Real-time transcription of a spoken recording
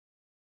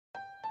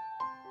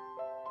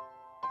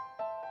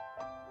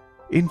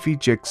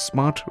InfiCheck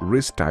Smart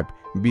Wrist Type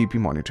BP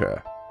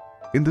Monitor.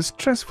 In the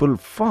stressful,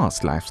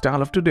 fast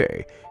lifestyle of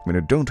today, when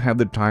you don't have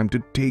the time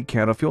to take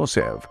care of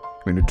yourself,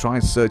 when you try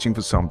searching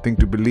for something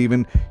to believe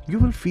in, you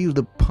will feel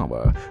the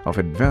power of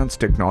advanced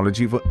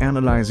technology for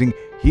analyzing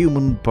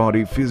human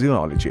body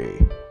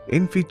physiology.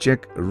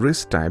 InfiCheck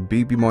Wrist Type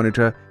BP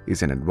Monitor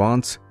is an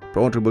advanced,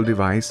 portable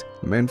device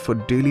meant for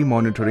daily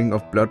monitoring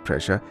of blood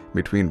pressure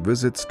between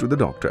visits to the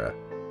doctor.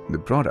 The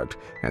product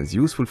has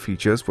useful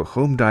features for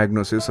home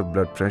diagnosis of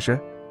blood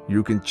pressure.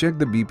 You can check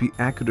the BP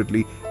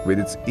accurately with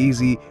its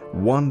easy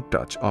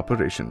one-touch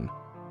operation.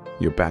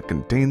 Your pack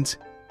contains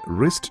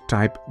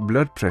wrist-type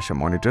blood pressure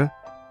monitor,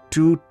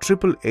 2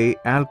 AAA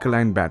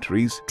alkaline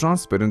batteries,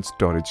 transparent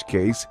storage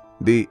case,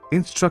 the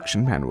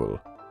instruction manual.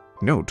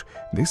 Note,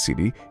 this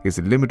CD is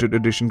a limited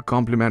edition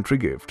complimentary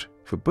gift.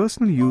 For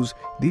personal use,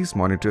 these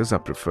monitors are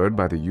preferred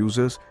by the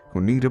users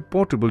who need a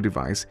portable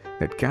device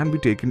that can be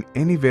taken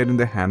anywhere in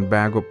the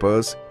handbag or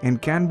purse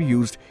and can be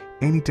used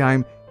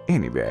anytime,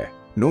 anywhere.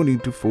 No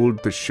need to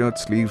fold the shirt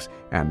sleeves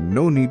and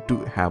no need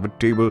to have a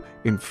table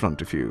in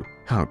front of you.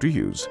 How to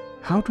use.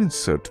 How to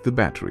insert the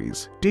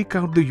batteries. Take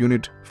out the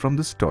unit from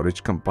the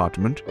storage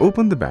compartment.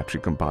 Open the battery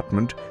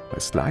compartment by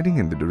sliding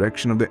in the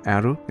direction of the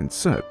arrow.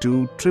 Insert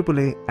 2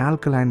 AAA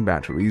alkaline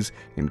batteries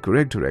in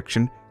correct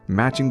direction,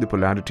 matching the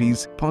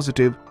polarities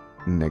positive,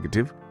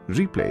 negative.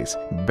 Replace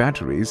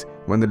batteries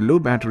when the low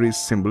battery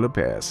symbol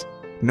appears.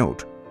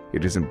 Note,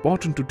 it is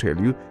important to tell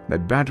you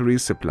that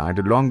batteries supplied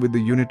along with the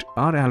unit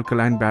are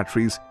alkaline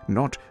batteries,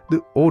 not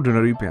the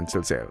ordinary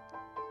pencil cell.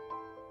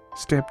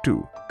 Step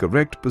 2.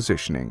 Correct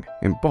positioning.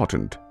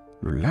 Important.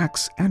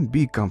 Relax and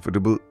be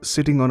comfortable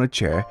sitting on a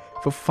chair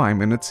for 5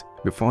 minutes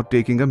before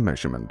taking a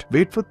measurement.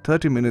 Wait for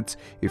 30 minutes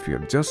if you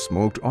have just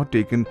smoked or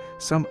taken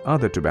some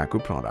other tobacco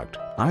product.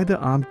 Either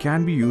arm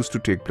can be used to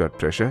take blood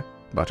pressure,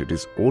 but it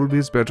is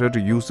always better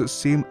to use the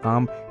same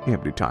arm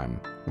every time.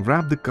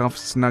 Wrap the cuff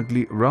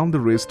snugly around the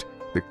wrist.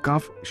 The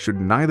cuff should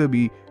neither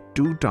be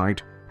too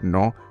tight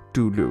nor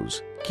too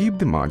loose. Keep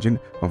the margin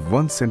of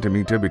 1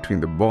 cm between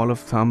the ball of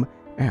thumb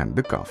and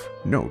the cuff.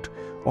 Note,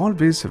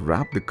 always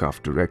wrap the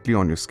cuff directly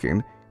on your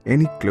skin.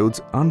 Any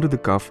clothes under the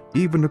cuff,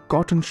 even a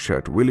cotton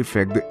shirt, will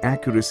affect the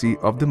accuracy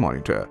of the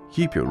monitor.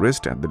 Keep your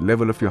wrist at the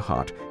level of your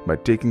heart by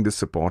taking the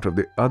support of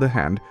the other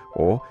hand,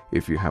 or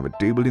if you have a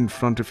table in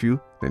front of you,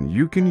 then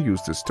you can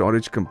use the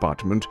storage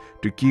compartment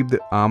to keep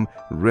the arm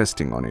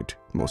resting on it.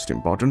 Most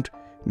important,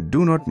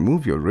 do not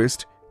move your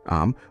wrist,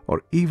 arm,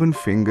 or even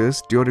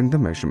fingers during the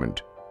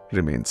measurement.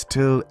 Remain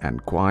still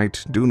and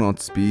quiet. Do not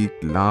speak,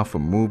 laugh, or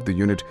move the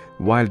unit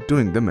while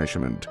doing the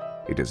measurement.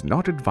 It is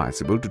not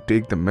advisable to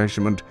take the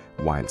measurement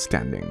while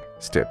standing.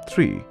 Step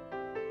 3.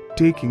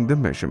 Taking the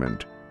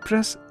measurement.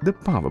 Press the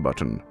power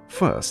button.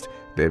 First,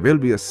 there will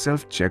be a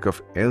self-check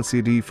of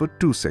LCD for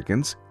 2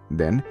 seconds.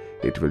 Then,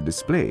 it will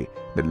display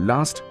the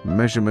last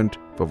measurement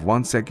for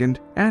 1 second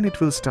and it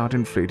will start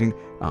inflating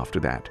after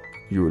that.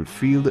 You will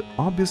feel the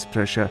obvious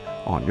pressure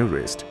on your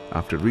wrist.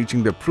 After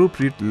reaching the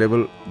appropriate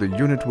level, the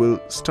unit will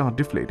start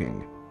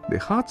deflating. The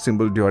heart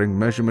symbol during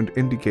measurement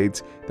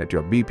indicates that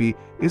your BP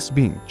is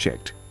being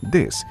checked.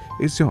 This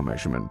is your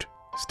measurement.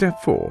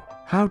 Step 4.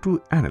 How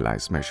to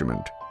analyze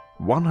measurement.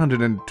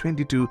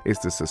 122 is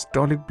the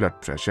systolic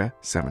blood pressure,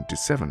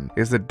 77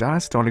 is the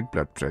diastolic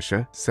blood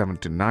pressure,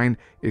 79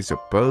 is your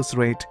pulse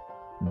rate.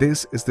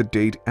 This is the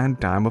date and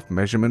time of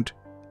measurement.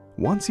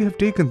 Once you have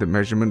taken the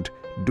measurement,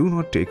 do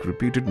not take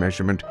repeated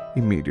measurement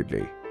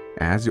immediately,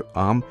 as your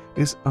arm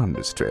is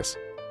under stress.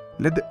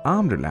 Let the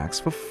arm relax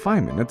for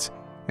 5 minutes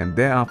and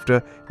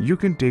thereafter you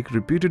can take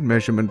repeated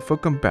measurement for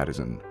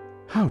comparison.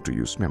 How to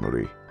use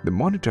memory. The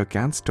monitor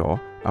can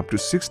store up to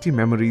 60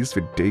 memories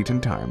with date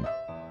and time.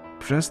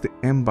 Press the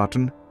M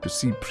button to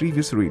see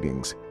previous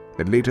readings.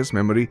 The latest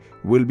memory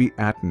will be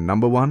at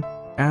number 1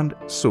 and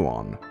so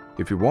on.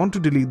 If you want to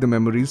delete the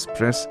memories,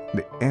 press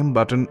the M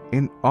button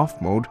in off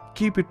mode.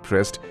 Keep it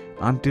pressed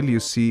until you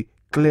see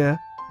clear,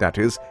 that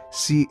is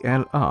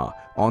CLR,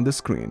 on the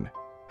screen.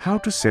 How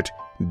to set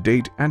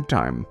date and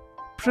time.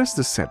 Press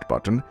the set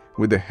button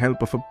with the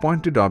help of a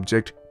pointed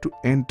object to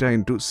enter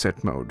into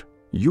set mode.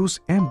 Use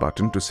M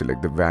button to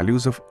select the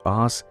values of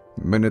hours,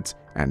 minutes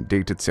and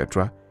date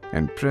etc.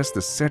 and press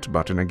the set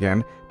button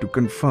again to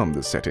confirm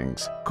the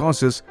settings.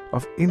 Causes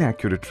of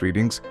inaccurate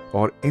readings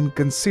or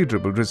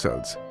inconsiderable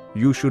results.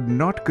 You should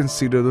not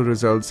consider the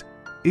results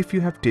if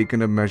you have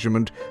taken a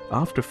measurement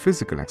after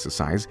physical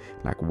exercise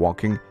like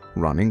walking,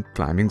 running,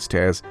 climbing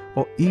stairs,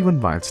 or even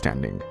while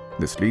standing.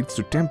 This leads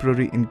to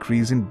temporary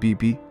increase in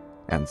BP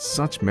and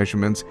such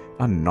measurements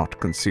are not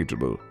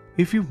considerable.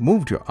 If you've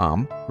moved your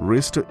arm,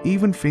 wrist or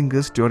even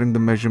fingers during the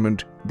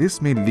measurement,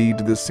 this may lead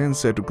the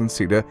sensor to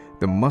consider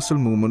the muscle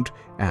movement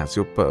as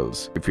your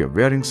pulse. If you're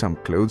wearing some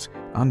clothes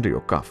under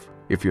your cuff,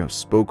 if you have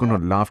spoken or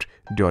laughed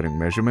during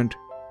measurement,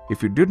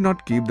 if you did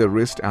not keep the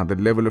wrist at the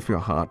level of your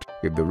heart,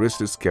 if the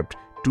wrist is kept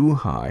too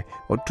high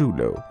or too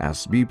low,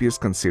 as BP is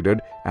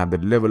considered at the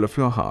level of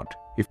your heart.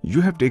 If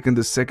you have taken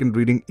the second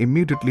reading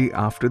immediately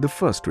after the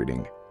first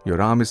reading,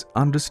 your arm is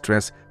under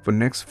stress for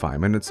next 5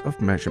 minutes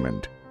of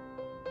measurement.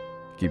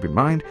 Keep in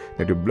mind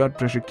that your blood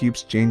pressure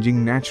keeps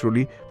changing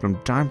naturally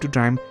from time to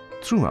time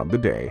throughout the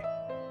day.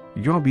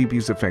 Your BP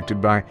is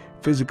affected by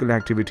physical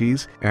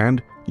activities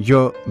and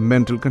your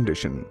mental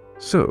condition.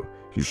 So,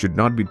 you should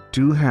not be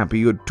too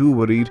happy or too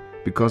worried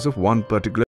because of one particular